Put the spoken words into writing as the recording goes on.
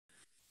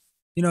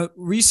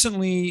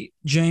Recently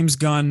James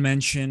Gunn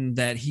mentioned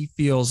that he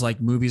feels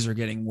like movies are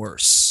getting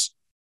worse.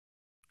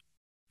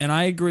 And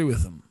I agree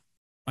with him.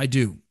 I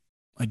do.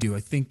 I do. I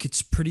think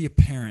it's pretty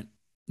apparent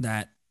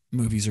that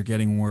movies are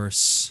getting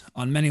worse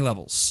on many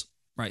levels,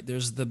 right?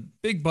 There's the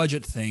big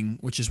budget thing,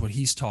 which is what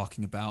he's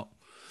talking about.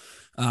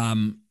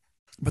 Um,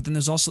 but then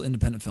there's also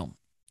independent film.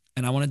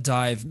 And I want to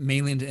dive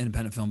mainly into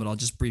independent film, but I'll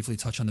just briefly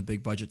touch on the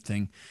big budget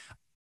thing.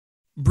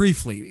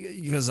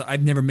 Briefly, because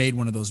I've never made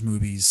one of those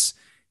movies.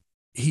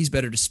 He's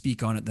better to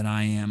speak on it than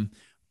I am.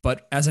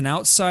 But as an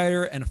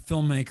outsider and a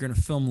filmmaker and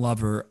a film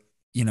lover,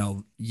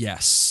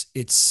 yes,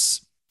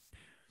 it's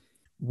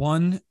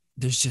one,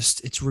 there's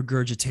just, it's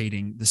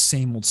regurgitating the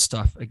same old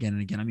stuff again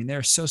and again. I mean,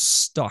 they're so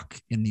stuck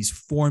in these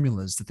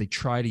formulas that they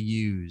try to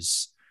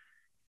use.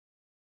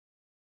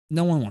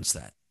 No one wants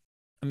that.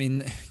 I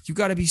mean, you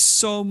got to be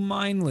so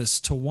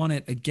mindless to want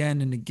it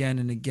again and again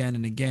and again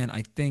and again.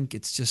 I think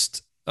it's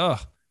just,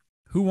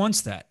 who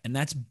wants that? And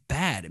that's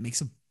bad. It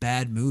makes a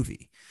bad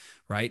movie,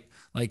 right?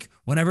 Like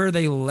whenever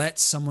they let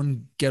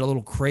someone get a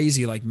little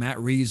crazy, like Matt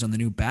Reeves on the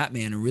new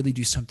Batman, and really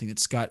do something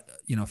that's got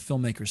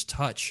filmmakers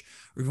touch,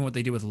 or even what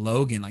they did with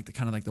Logan, like the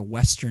kind of like the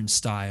Western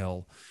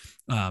style,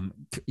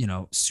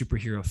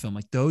 superhero film,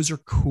 like those are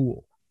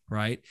cool,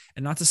 right?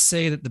 And not to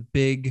say that the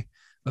big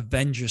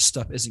Avengers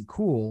stuff isn't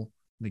cool.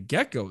 The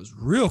get-go is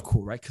real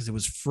cool, right? Because it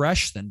was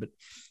fresh then. But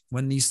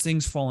when these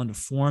things fall into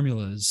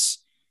formulas,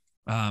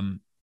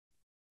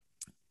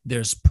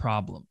 there's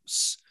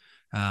problems.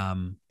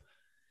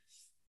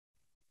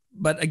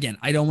 But again,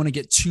 I don't want to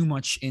get too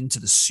much into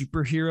the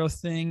superhero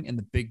thing and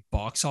the big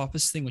box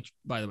office thing, which,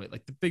 by the way,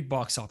 like the big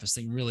box office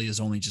thing really is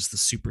only just the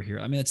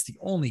superhero. I mean, it's the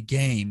only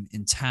game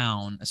in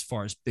town as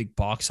far as big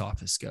box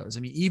office goes. I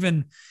mean,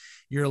 even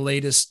your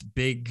latest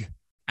big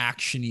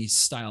actiony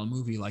style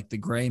movie like The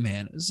Gray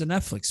Man is a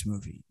Netflix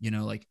movie.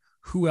 Like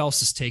who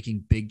else is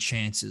taking big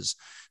chances,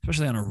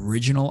 especially on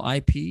original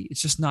IP?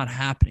 It's just not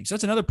happening. So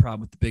that's another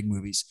problem with the big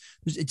movies.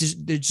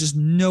 There's just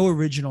no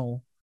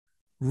original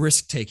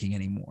risk taking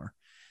anymore.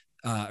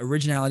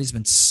 Originality has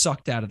been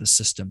sucked out of the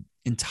system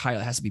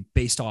entirely. It has to be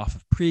based off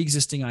of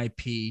pre-existing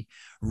IP,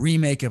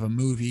 remake of a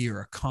movie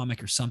or a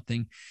comic or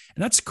something.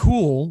 And that's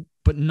cool,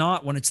 but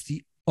not when it's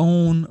the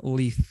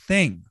only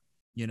thing,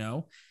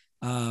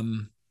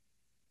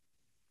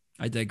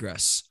 I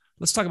digress.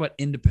 Let's talk about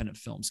independent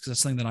films because that's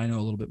something that I know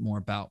a little bit more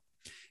about.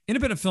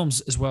 Independent films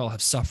as well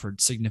have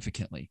suffered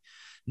significantly.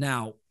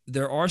 Now,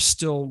 there are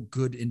still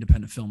good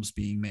independent films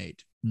being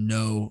made,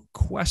 no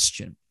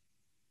question.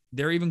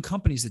 There are even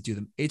companies that do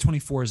them.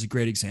 A24 is a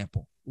great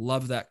example.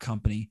 Love that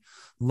company.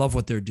 Love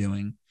what they're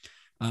doing.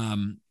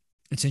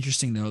 It's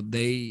interesting though.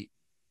 They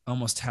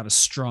almost have a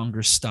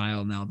stronger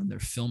style now than their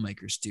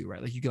filmmakers do,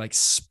 right? Like you could like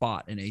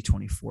spot an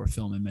A24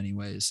 film in many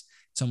ways.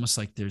 It's almost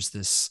like there's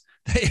this,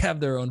 they have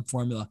their own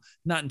formula.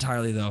 Not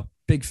entirely though.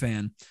 Big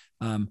fan.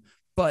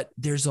 But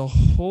there's a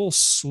whole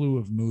slew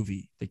of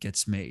movie that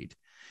gets made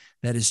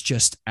that is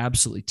just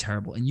absolutely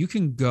terrible. And you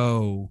can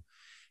go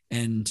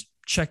and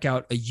check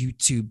out a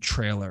YouTube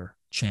trailer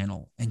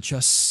channel and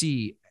just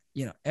see,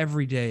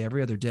 every day,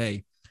 every other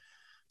day,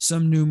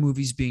 some new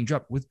movies being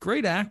dropped with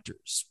great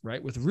actors,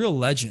 right? With real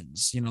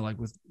legends, like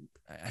with,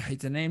 I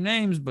hate to name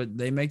names, but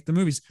they make the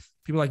movies.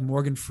 People like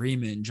Morgan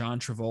Freeman, John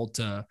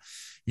Travolta,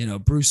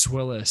 Bruce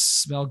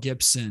Willis, Mel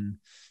Gibson.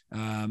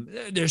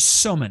 There's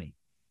so many.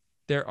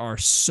 There are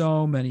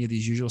so many of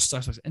these usual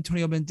stuff. Like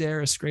Antonio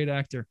Banderas, great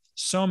actor.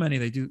 So many.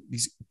 They do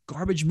these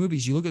garbage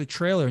movies. You look at the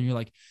trailer and you're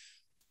like,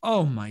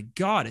 oh my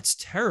God, it's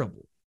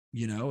terrible.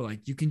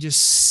 Like you can just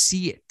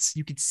see it.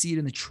 You could see it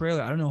in the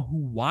trailer. I don't know who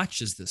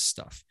watches this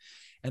stuff.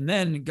 And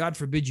then, God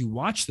forbid, you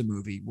watch the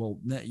movie. Well,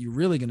 you're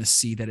really going to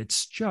see that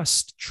it's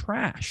just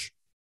trash.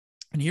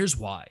 And here's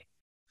why.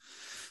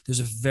 There's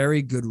a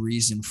very good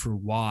reason for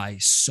why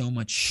so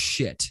much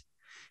shit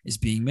is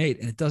being made.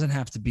 And it doesn't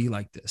have to be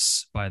like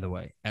this, by the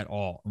way, at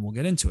all. And we'll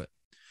get into it.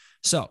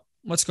 So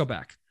let's go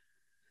back.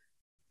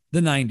 The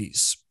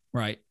 90s,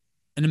 right?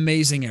 An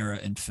amazing era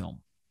in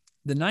film.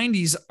 The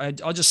 90s,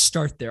 I'll just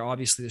start there.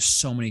 Obviously, there's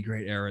so many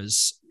great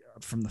eras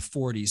from the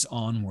 40s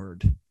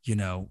onward,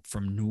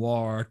 from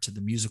noir to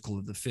the musical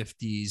of the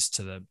 50s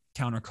to the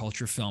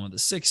counterculture film of the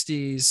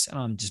 60s. And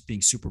I'm just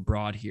being super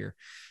broad here,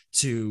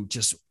 to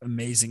just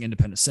amazing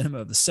independent cinema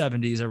of the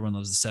 70s. Everyone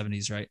loves the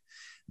 70s, right?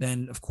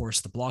 Then, of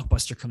course, the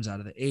blockbuster comes out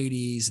of the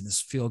 80s and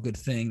this feel good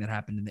thing that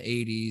happened in the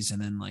 80s.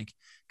 And then like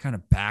kind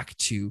of back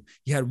to,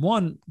 you had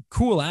one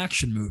cool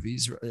action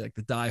movies like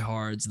the Die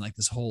Hards and like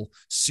this whole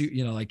suit,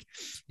 you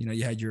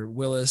had your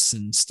Willis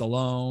and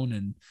Stallone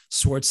and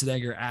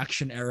Schwarzenegger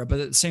action era.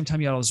 But at the same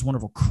time, you had all this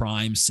wonderful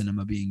crime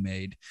cinema being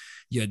made.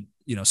 You had,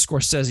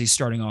 Scorsese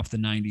starting off the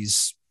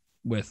 90s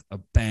with a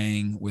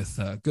bang with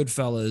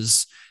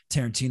Goodfellas,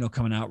 Tarantino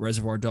coming out,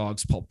 Reservoir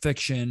Dogs, Pulp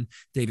Fiction,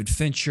 David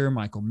Fincher,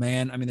 Michael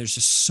Mann. I mean, there's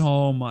just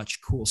so much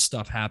cool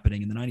stuff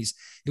happening in the 90s.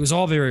 It was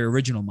all very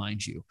original,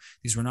 mind you.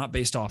 These were not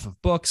based off of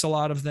books, a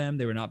lot of them.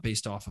 They were not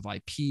based off of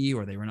IP,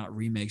 or they were not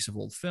remakes of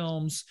old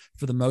films.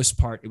 For the most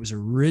part, it was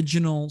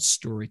original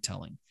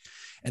storytelling.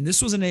 And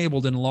this was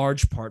enabled in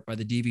large part by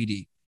the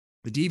DVD.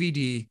 The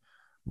DVD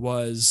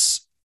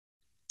was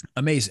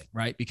amazing,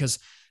 right? Because,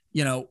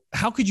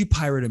 how could you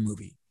pirate a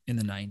movie in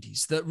the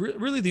 90s?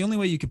 Really the only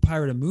way you could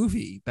pirate a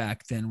movie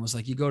back then was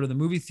like you go to the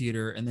movie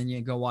theater and then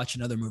you go watch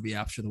another movie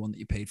after the one that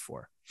you paid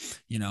for.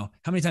 How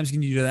many times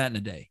can you do that in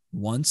a day?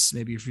 Once.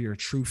 Maybe if you're a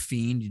true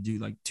fiend, you do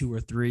like 2 or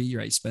 3,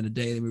 right? You spend a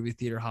day in the movie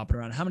theater hopping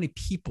around. How many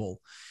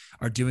people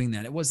are doing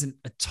that? It wasn't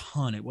a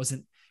ton. It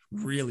wasn't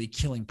really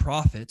killing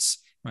profits,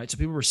 right? So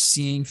people were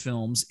seeing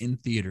films in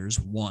theaters.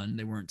 One,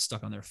 they weren't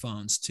stuck on their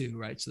phones. Two,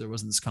 right? So there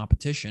wasn't this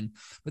competition.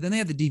 But then they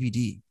had the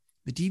DVD.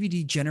 The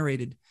DVD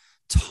generated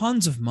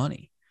tons of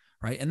money,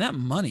 right? And that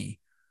money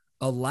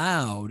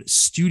allowed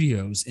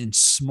studios and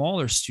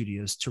smaller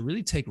studios to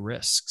really take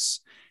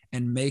risks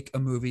and make a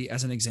movie.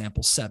 As an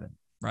example, Seven,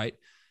 right?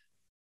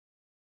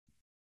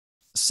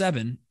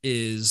 Seven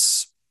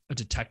is a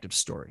detective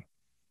story,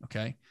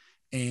 okay?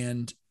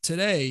 And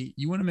today,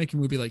 you want to make a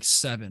movie like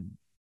Seven,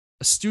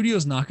 a studio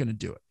is not going to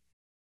do it,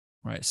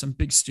 right? Some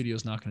big studio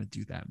is not going to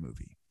do that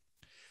movie.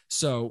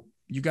 So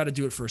you got to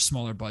do it for a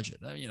smaller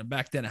budget.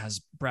 Back then it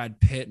has Brad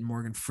Pitt and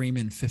Morgan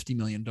Freeman, $50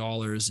 million,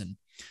 and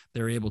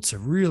they're able to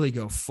really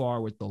go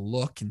far with the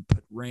look and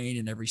put rain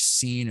in every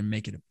scene and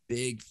make it a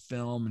big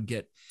film and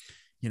get,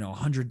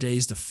 100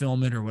 days to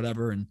film it or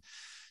whatever and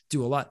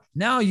do a lot.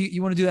 Now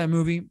you want to do that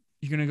movie,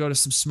 you're going to go to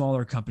some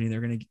smaller company.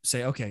 They're going to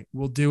say, okay,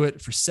 we'll do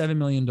it for $7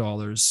 million,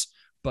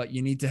 but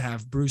you need to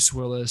have Bruce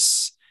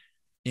Willis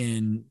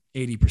in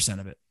 80%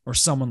 of it or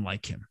someone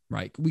like him,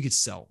 right? We could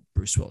sell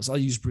Bruce Willis. I'll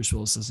use Bruce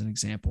Willis as an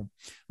example.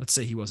 Let's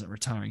say he wasn't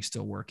retiring,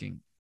 still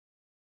working,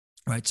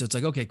 right? So it's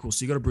like, okay, cool.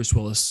 So you go to Bruce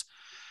Willis,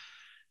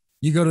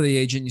 you go to the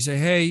agent, you say,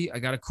 hey, I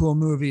got a cool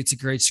movie. It's a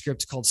great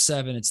script called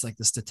Seven. It's like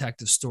this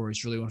detective story.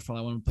 It's really wonderful.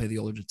 I want to play the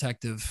older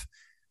detective.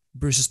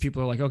 Bruce's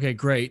people are like, okay,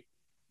 great.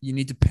 You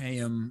need to pay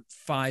him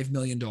 $5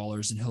 million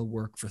and he'll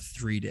work for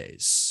 3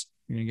 days.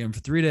 You're going to get him for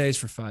 3 days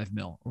for $5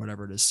 million or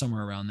whatever it is,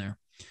 somewhere around there.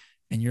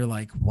 And you're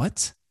like,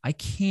 what? I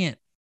can't.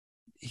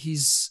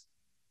 This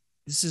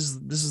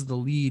is the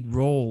lead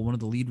role, one of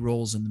the lead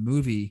roles in the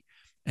movie.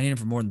 I need him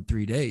for more than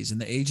 3 days.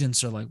 And the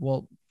agents are like,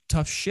 well,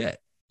 tough shit.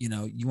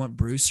 You want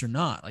Bruce or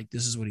not? Like,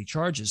 this is what he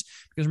charges.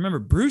 Because remember,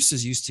 Bruce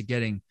is used to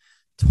getting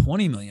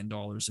 $20 million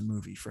a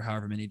movie for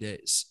however many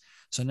days.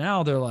 So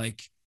now they're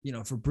like,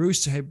 for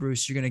Bruce to, hey,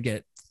 Bruce, you're going to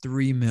get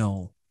 $3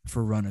 million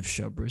for run of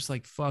show. Bruce,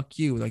 like, fuck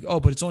you. Like, oh,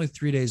 but it's only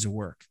 3 days of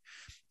work,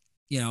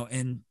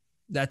 and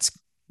that's,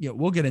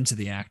 we'll get into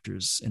the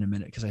actors in a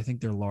minute because I think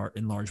they're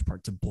in large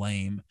part to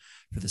blame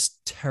for this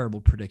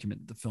terrible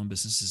predicament the film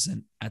business is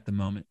in at the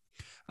moment.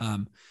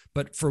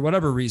 But for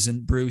whatever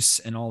reason, Bruce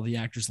and all the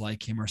actors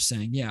like him are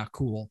saying, yeah,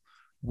 cool.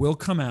 We'll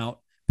come out,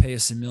 pay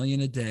us $1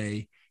 million a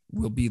day.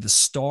 We'll be the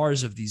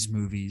stars of these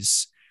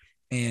movies.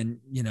 And,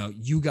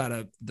 you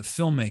gotta, the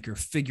filmmaker,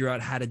 figure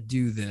out how to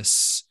do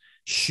this,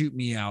 shoot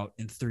me out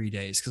in 3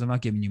 days. Cause I'm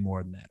not giving you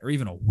more than that, or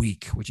even a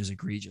week, which is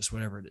egregious,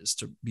 whatever it is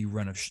to be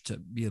to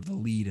be the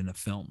lead in a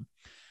film.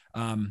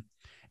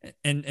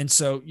 And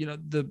so,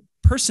 the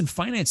person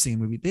financing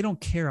the movie, they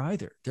don't care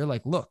either. They're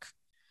like, look,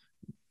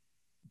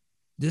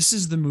 this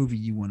is the movie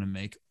you want to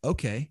make.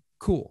 Okay,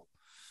 cool.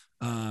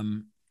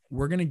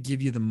 We're going to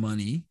give you the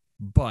money,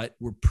 but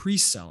we're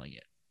pre-selling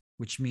it,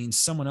 which means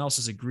someone else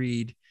has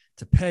agreed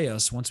to pay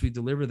us once we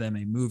deliver them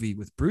a movie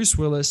with Bruce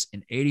Willis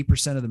in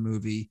 80% of the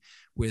movie,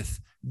 with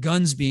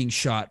guns being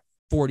shot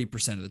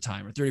 40% of the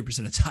time or 30%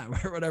 of the time,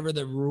 or whatever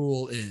the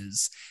rule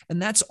is.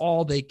 And that's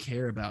all they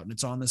care about. And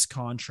it's on this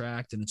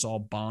contract and it's all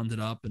bonded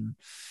up. And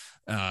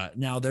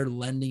now they're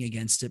lending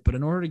against it. But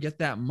in order to get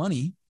that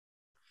money,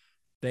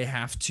 they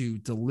have to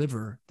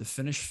deliver the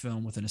finished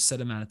film within a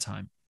set amount of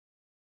time.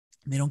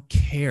 They don't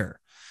care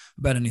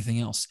about anything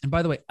else. And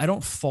by the way, I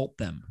don't fault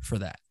them for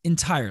that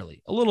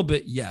entirely. A little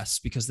bit, yes,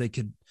 because they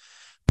could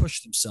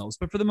push themselves.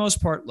 But for the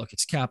most part, look,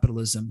 it's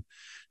capitalism.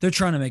 They're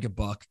trying to make a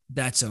buck.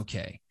 That's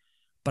okay.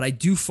 But I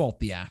do fault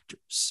the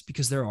actors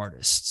because they're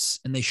artists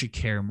and they should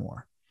care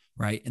more,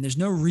 right? And there's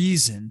no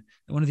reason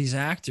that one of these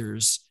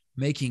actors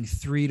making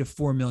 $3 to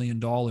 $4 million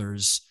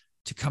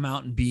to come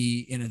out and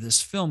be in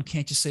this film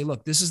can't just say,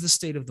 look, this is the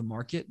state of the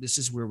market. This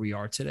is where we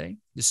are today.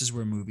 This is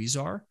where movies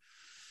are.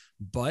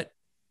 But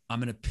I'm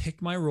going to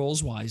pick my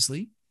roles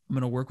wisely. I'm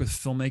going to work with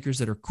filmmakers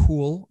that are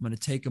cool. I'm going to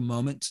take a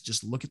moment to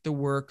just look at the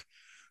work,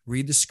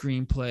 read the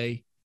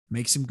screenplay,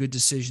 make some good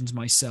decisions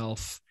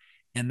myself.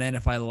 And then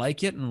if I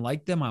like it and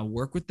like them, I'll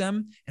work with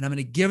them and I'm going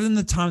to give them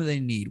the time that they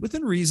need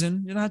within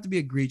reason. You don't have to be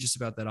egregious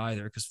about that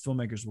either, because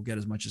filmmakers will get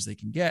as much as they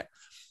can get.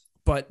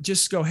 But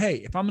just go, hey,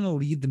 if I'm going to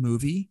lead the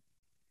movie,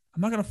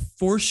 I'm not going to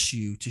force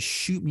you to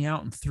shoot me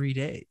out in 3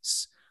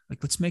 days.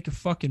 Like, let's make a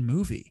fucking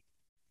movie.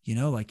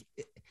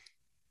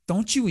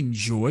 Don't you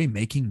enjoy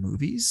making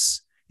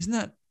movies?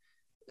 Isn't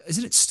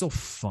it still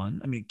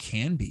fun? I mean, it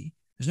can be.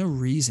 There's no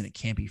reason it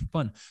can't be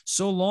fun.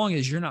 So long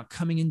as you're not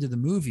coming into the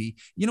movie.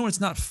 It's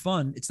not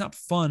fun. It's not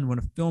fun when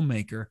a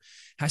filmmaker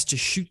has to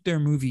shoot their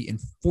movie in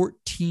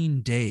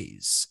 14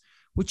 days,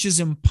 which is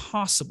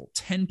impossible.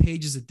 10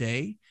 pages a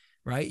day,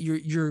 right?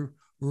 You're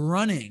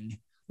running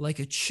like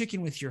a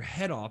chicken with your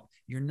head off,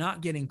 You're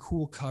not getting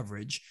cool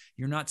coverage.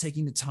 You're not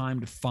taking the time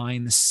to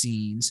find the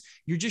scenes.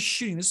 You're just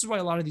shooting. This is why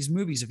a lot of these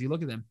movies, if you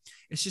look at them,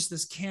 it's just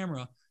this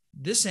camera,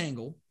 this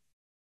angle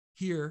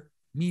here,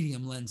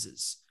 medium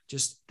lenses,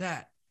 just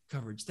that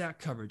coverage,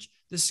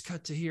 this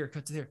cut to here,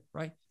 cut to there,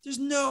 right? There's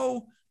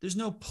no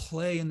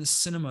play in the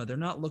cinema. They're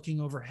not looking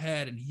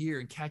overhead and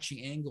here and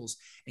catching angles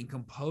and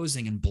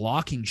composing and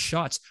blocking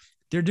shots.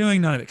 They're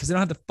doing none of it because they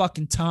don't have the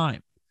fucking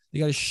time. They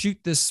got to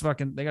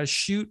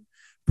shoot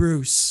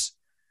Bruce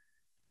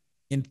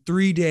in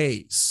 3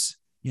 days,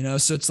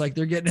 So it's like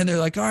they're getting in there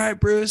like, all right,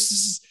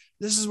 Bruce,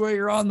 this is where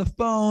you're on the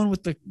phone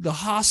with the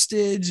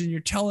hostage and you're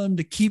telling him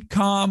to keep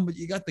calm, but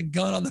you got the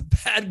gun on the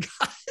bad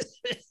guy,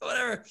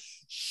 whatever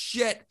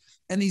shit.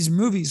 And these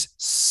movies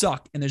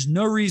suck and there's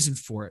no reason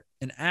for it.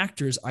 And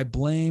actors, I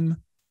blame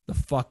the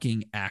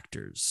fucking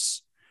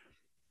actors.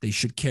 They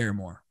should care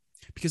more,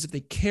 because if they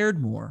cared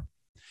more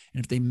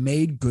and if they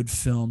made good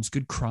films,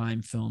 good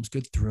crime films,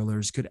 good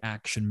thrillers, good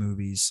action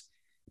movies,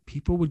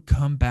 people would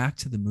come back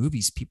to the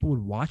movies. People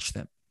would watch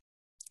them.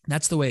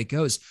 That's the way it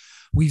goes.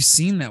 We've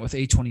seen that with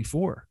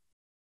A24.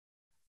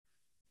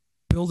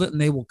 Build it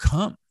and they will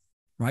come,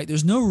 right?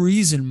 There's no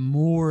reason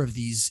more of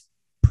these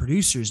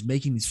producers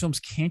making these films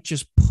can't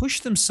just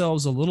push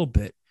themselves a little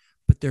bit,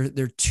 but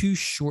they're too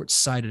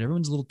short-sighted.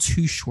 Everyone's a little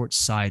too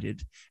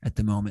short-sighted at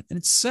the moment. And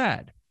it's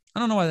sad. I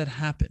don't know why that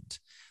happened.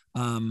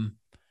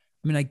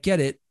 I get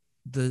it.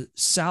 The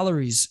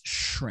salaries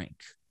shrank,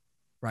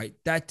 right?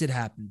 That did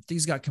happen.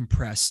 Things got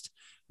compressed,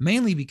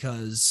 mainly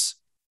because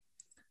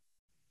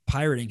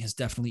pirating has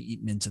definitely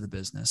eaten into the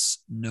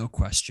business, no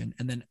question.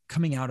 And then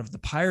coming out of the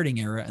pirating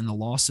era and the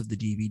loss of the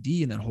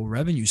DVD and that whole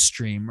revenue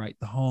stream, right?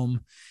 The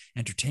home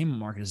entertainment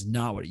market is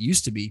not what it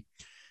used to be.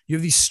 You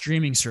have these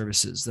streaming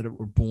services that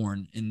were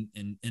born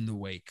in the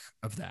wake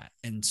of that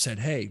and said,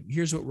 hey,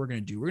 here's what we're going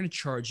to do. We're going to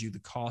charge you the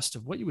cost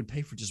of what you would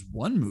pay for just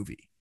one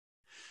movie.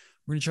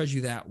 We're going to charge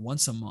you that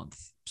once a month.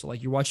 So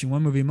like you're watching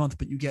one movie a month,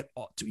 but you get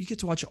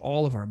to watch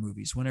all of our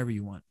movies whenever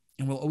you want.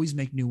 And we'll always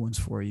make new ones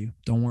for you.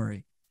 Don't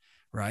worry.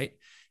 Right.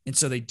 And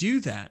so they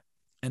do that.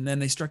 And then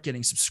they start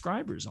getting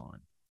subscribers on.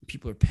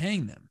 People are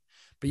paying them,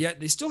 but yet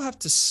they still have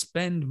to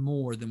spend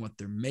more than what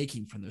they're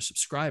making from their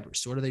subscribers.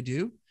 So what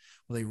do?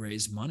 Well, they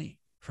raise money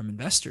from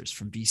investors,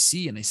 from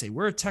VC, and they say,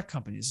 we're a tech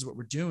company. This is what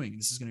we're doing.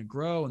 This is going to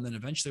grow. And then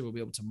eventually we'll be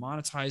able to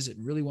monetize it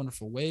in really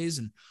wonderful ways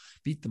and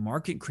beat the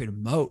market and create a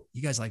moat.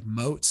 You guys like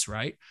moats,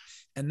 right?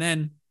 And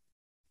then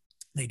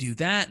they do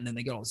that. And then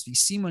they get all this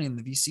VC money, and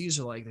the VCs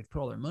are like, they put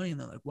all their money and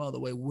they're like, well, the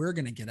way we're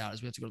going to get out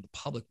is we have to go to the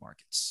public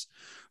markets.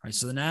 Right.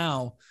 So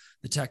now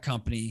the tech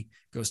company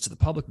goes to the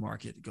public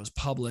market, it goes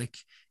public,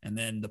 and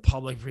then the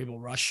public people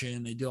rush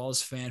in, they do all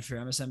this fanfare.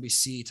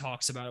 MSNBC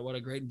talks about it, what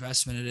a great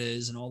investment it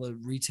is. And all the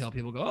retail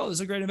people go, oh, this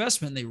is a great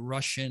investment. And they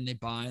rush in, they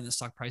buy, and the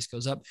stock price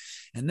goes up.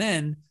 And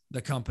then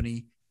the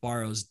company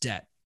borrows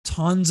debt,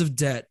 tons of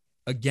debt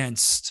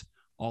against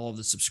all of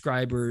the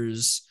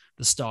subscribers,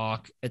 the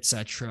stock,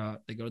 etc.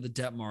 They go to the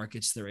debt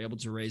markets. They're able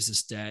to raise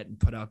this debt and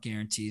put out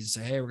guarantees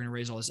and say, hey, we're going to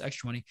raise all this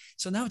extra money.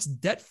 So now it's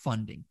debt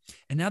funding.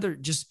 And now they're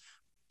just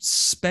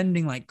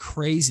spending like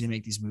crazy to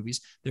make these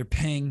movies. They're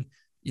paying,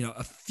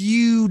 a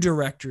few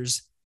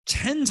directors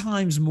 10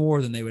 times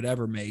more than they would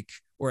ever make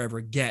or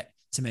ever get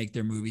to make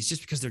their movies,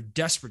 just because they're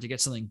desperate to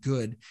get something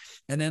good.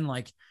 And then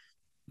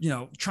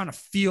trying to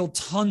field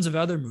tons of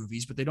other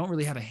movies, but they don't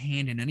really have a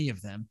hand in any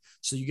of them.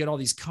 So you get all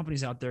these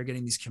companies out there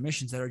getting these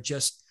commissions that are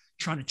just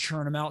trying to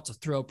churn them out to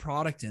throw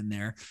product in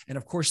there. And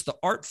of course, the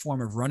art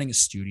form of running a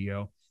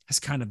studio has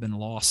kind of been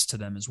lost to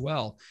them as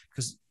well.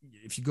 Because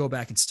if you go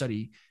back and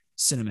study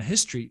cinema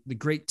history, the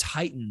great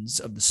titans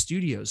of the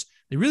studios,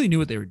 they really knew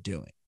what they were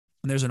doing.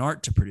 And there's an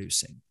art to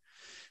producing.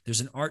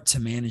 There's an art to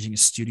managing a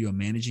studio,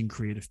 managing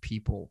creative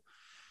people,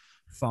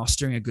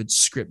 fostering a good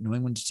script,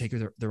 knowing when to take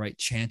the right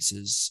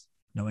chances,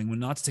 knowing when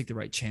not to take the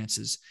right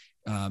chances,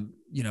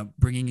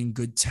 bringing in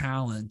good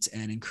talent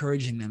and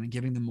encouraging them and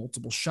giving them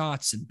multiple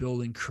shots and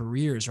building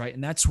careers, right?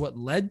 And that's what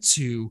led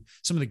to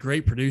some of the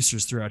great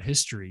producers throughout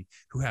history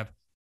who have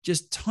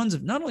just tons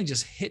of, not only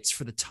just hits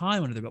for the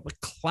time under their belt,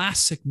 but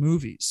classic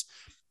movies.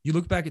 You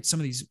look back at some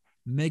of these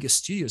mega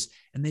studios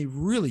and they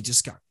really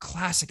just got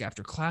classic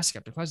after classic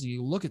after classic.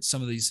 You look at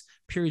some of these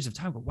periods of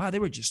time, go, wow, they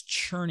were just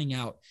churning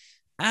out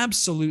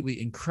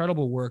absolutely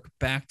incredible work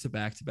back to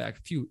back to back.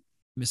 A few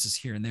misses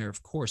here and there,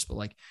 of course, but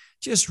like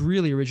just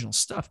really original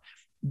stuff.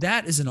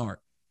 That is an art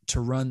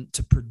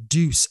to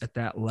produce at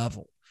that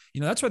level.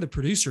 That's why the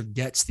producer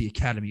gets the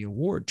Academy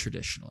Award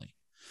traditionally.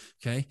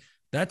 Okay.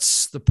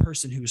 That's the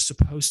person who is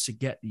supposed to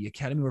get the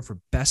Academy Award for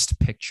Best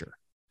Picture.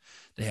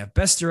 They have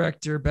Best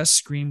Director,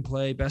 Best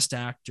Screenplay, Best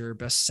Actor,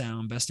 Best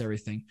Sound, Best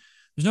everything.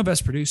 There's no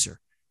Best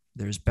Producer.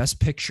 There's Best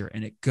Picture,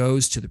 and it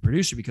goes to the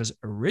producer because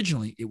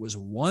originally it was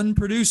one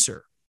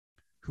producer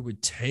who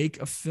would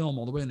take a film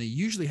all the way, and they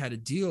usually had a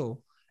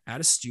deal at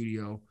a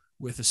studio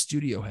with a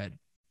studio head.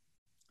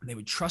 And they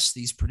would trust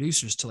these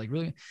producers to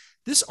really,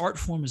 this art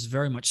form is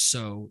very much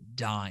so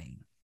dying.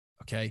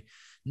 Okay.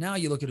 Now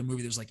you look at a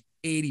movie, there's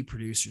 80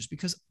 producers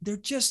because they're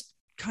just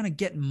kind of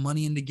getting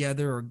money in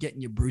together or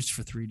getting you Bruce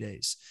for 3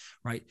 days,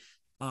 right?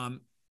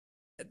 Um,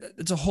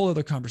 it's a whole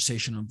other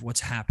conversation of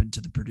what's happened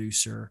to the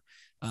producer,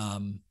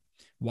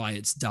 why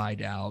it's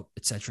died out,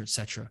 et cetera, et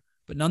cetera.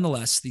 But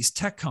nonetheless, these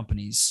tech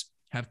companies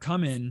have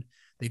come in,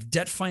 they've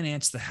debt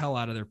financed the hell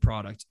out of their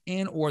product,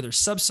 and or they're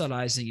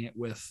subsidizing it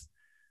with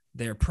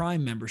their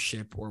Prime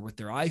membership or with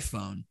their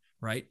iPhone,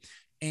 right?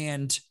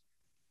 And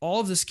all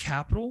of this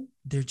capital,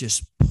 they're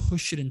just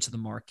push it into the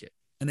market.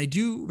 And they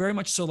do very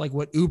much so like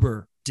what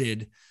Uber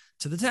did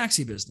to the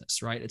taxi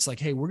business, right? It's like,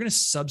 hey, we're going to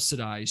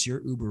subsidize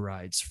your Uber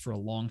rides for a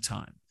long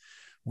time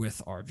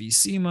with our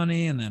VC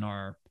money, and then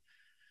our,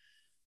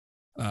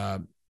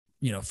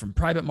 from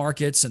private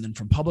markets, and then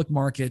from public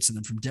markets, and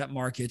then from debt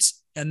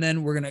markets. And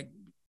then we're going to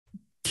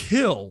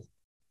kill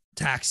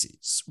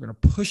taxis. We're going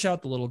to push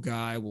out the little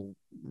guy. We'll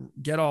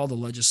get all the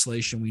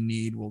legislation we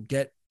need. We'll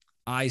get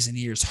eyes and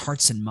ears,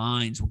 hearts and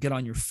minds. We'll get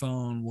on your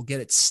phone. We'll get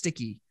it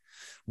sticky.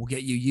 We'll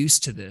get you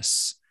used to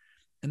this.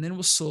 And then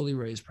we'll slowly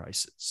raise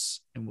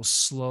prices, and we'll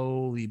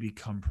slowly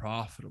become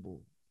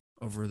profitable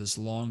over this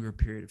longer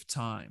period of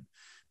time.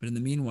 But in the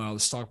meanwhile, the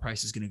stock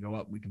price is going to go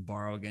up. We can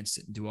borrow against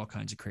it and do all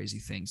kinds of crazy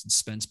things and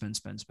spend.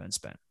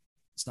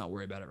 Let's not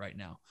worry about it right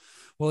now.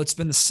 Well, it's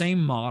been the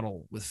same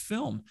model with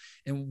film.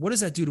 And what does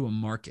that do to a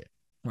market,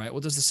 right? Well,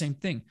 it does the same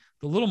thing.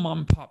 The little mom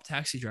and pop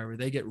taxi driver,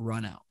 they get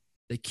run out.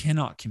 They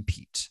cannot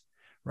compete,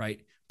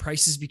 right?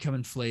 Prices become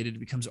inflated. It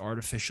becomes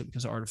artificial. It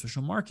becomes an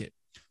artificial market.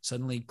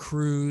 Suddenly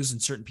crews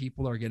and certain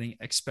people are getting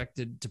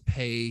expected to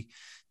pay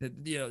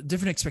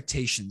different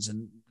expectations,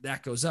 and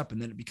that goes up.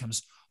 And then it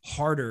becomes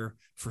harder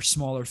for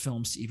smaller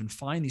films to even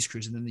find these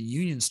crews. And then the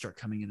unions start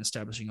coming in,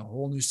 establishing a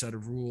whole new set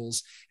of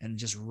rules and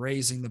just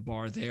raising the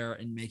bar there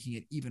and making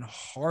it even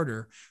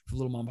harder for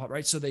little mom and pop,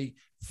 right? So they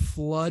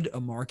flood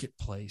a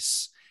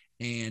marketplace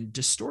and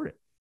distort it.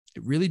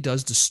 It really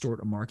does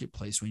distort a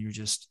marketplace when you're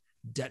just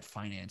debt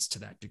financed to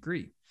that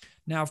degree.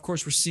 Now, of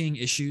course, we're seeing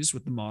issues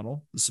with the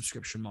model, the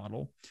subscription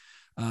model.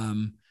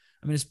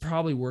 It's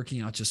probably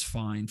working out just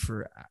fine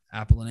for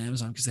Apple and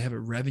Amazon because they have a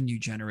revenue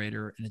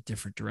generator in a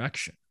different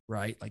direction,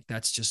 right? Like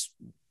that's just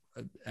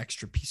an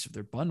extra piece of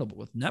their bundle. But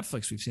with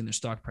Netflix, we've seen their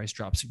stock price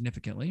drop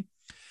significantly,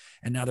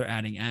 and now they're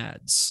adding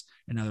ads,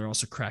 and now they're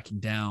also cracking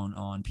down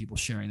on people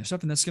sharing their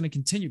stuff. And that's going to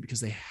continue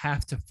because they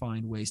have to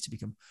find ways to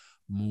become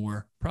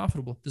more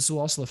profitable. This will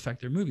also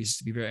affect their movies.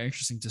 It'll be very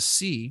interesting to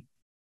see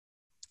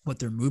what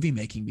their movie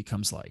making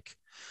becomes like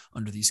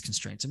under these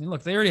constraints. I mean,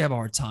 look, they already have a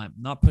hard time.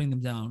 I'm not putting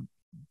them down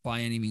by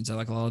any means. I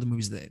like a lot of the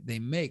movies that they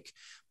make,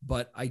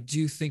 but I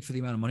do think for the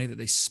amount of money that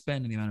they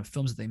spend and the amount of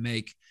films that they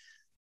make,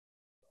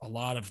 a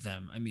lot of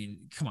them, I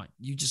mean, come on,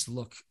 you just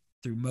look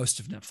through most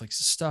of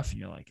Netflix's stuff and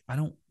you're like,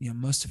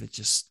 most of it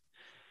just,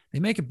 they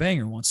make a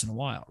banger once in a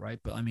while, right?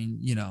 But I mean,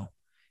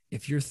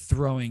 if you're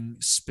throwing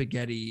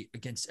spaghetti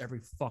against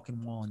every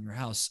fucking wall in your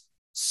house,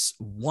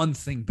 one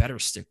thing better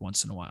stick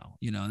once in a while,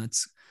 and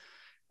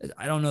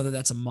I don't know that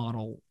that's a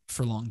model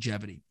for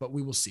longevity, but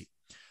we will see.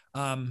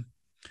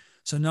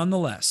 So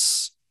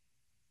nonetheless,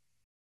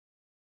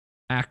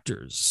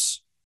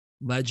 actors,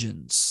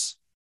 legends,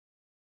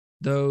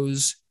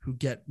 those who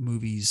get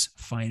movies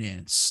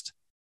financed,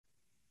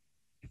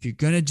 if you're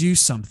going to do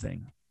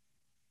something,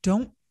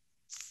 don't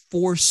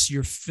force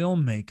your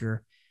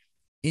filmmaker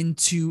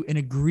into an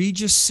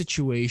egregious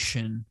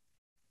situation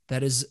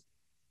that is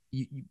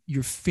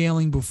you're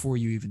failing before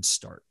you even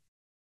start.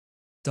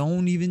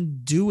 Don't even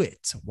do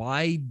it.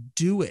 Why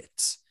do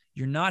it?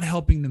 You're not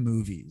helping the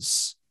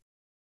movies.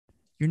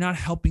 You're not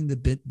helping the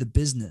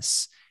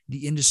business,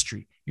 the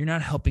industry. You're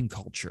not helping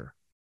culture.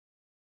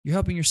 You're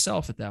helping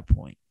yourself at that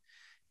point.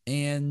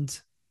 And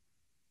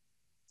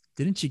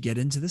didn't you get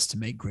into this to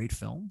make great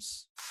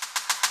films?